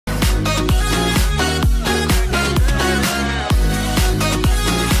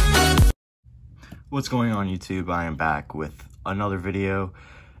What's going on YouTube? I am back with another video,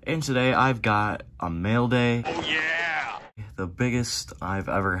 and today I've got a Mailday. Oh yeah! The biggest I've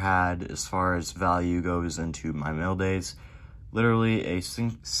ever had as far as value goes into my Maildays. Literally a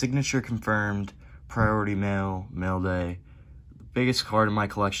signature confirmed priority Mailday. The biggest card in my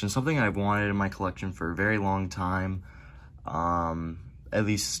collection, something I've wanted in my collection for a very long time, at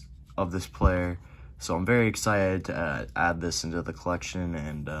least of this player. So I'm very excited to add this into the collection,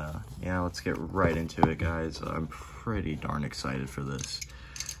 and yeah, let's get right into it, guys. I'm pretty darn excited for this.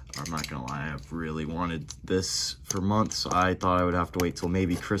 I'm not gonna lie, I've really wanted this for months. I thought I would have to wait till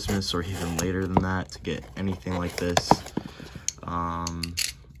maybe Christmas or even later than that to get anything like this. And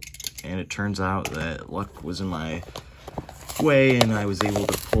it turns out that luck was in my way, and I was able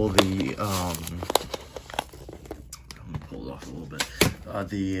to pull the, I'm gonna pull it off a little bit.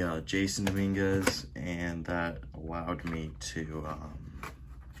 The Jason Dominguez, and that allowed me to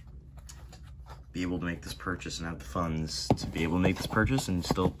be able to make this purchase and have the funds to be able to make this purchase and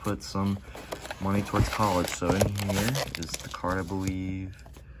still put some money towards college. So in here is the card, I believe.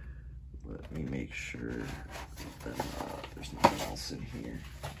 Let me make sure that there's nothing else in here.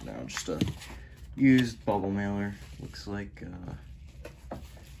 No, just a used bubble mailer, looks like.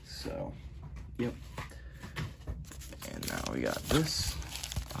 So, yep. And now we got this.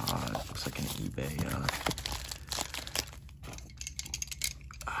 It looks like an eBay.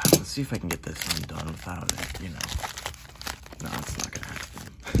 Let's see if I can get this undone without it, you know. No, it's not gonna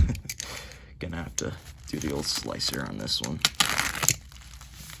happen. Gonna have to do the old slicer on this one.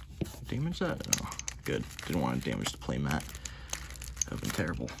 Damage that? No, good. Didn't want to damage the play mat. That would have been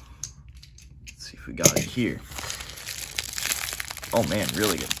terrible. Let's see if we got it here. Oh man,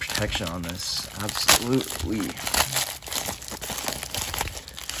 really good protection on this. Absolutely.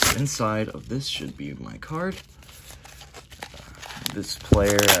 Inside of this should be my card. This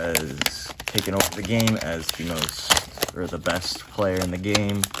player has taken over the game as the best player in the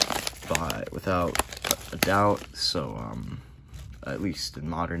game, without a doubt. So, at least in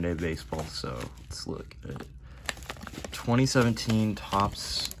modern day baseball. So let's look at it. 2017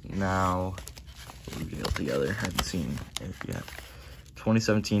 Topps Now. We'll be all together. I haven't seen it yet.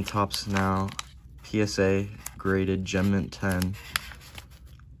 2017 Topps Now PSA graded Gem Mint 10.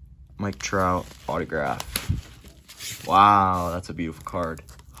 Mike Trout autograph. Wow, that's a beautiful card.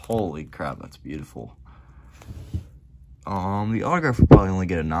 Holy crap, that's beautiful. The autograph will probably only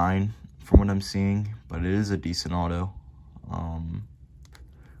get a 9 from what I'm seeing, but it is a decent auto.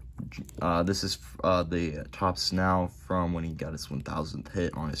 This is the Topps Now from when he got his 1000th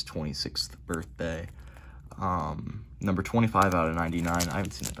hit on his 26th birthday. Number 25 out of 99. I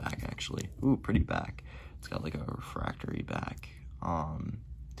haven't seen the back actually. Ooh, pretty back. It's got like a refractory back.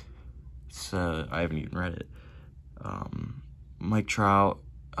 So I haven't even read it. Mike Trout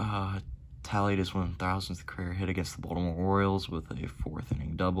tallied his 1000th career hit against the Baltimore Orioles with a 4th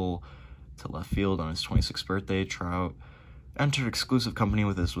inning double to left field on his 26th birthday. Trout entered exclusive company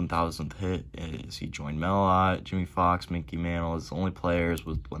with his 1000th hit as he joined Mel Ott, Jimmy Fox, Mickey Mantle as the only players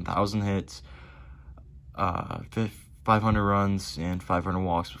with 1000 hits, 500 runs, and 500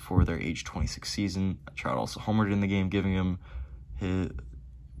 walks before their age 26 season. Trout also homered in the game, giving him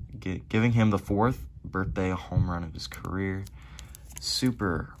the 4th birthday home run of his career.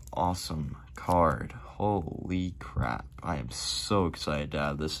 Super awesome card. Holy crap. I am so excited to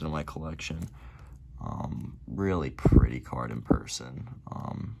add this into my collection. Really pretty card in person.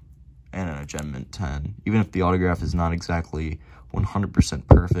 And in a Gem Mint 10. Even if the autograph is not exactly 100%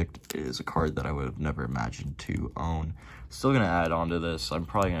 perfect, it is a card that I would have never imagined to own. Still gonna add on to this. I'm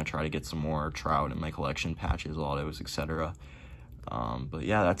probably gonna try to get some more Trout in my collection, patches, autos, etc. But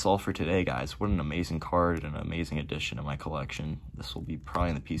yeah, that's all for today, guys. What an amazing card and an amazing addition to my collection. This will be probably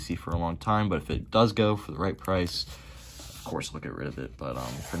in the PC for a long time, but if it does go for the right price, of course I'll get rid of it. But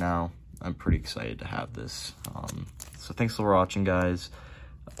for now, I'm pretty excited to have this. So thanks for watching, guys.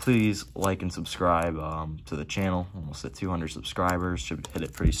 Please like and subscribe to the channel. Almost at 200 subscribers. Should hit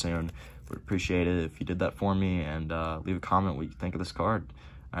it pretty soon. Would appreciate it if you did that for me, and leave a comment what you think of this card.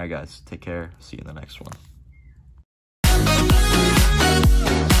 All right, guys, take care. See you in the next one.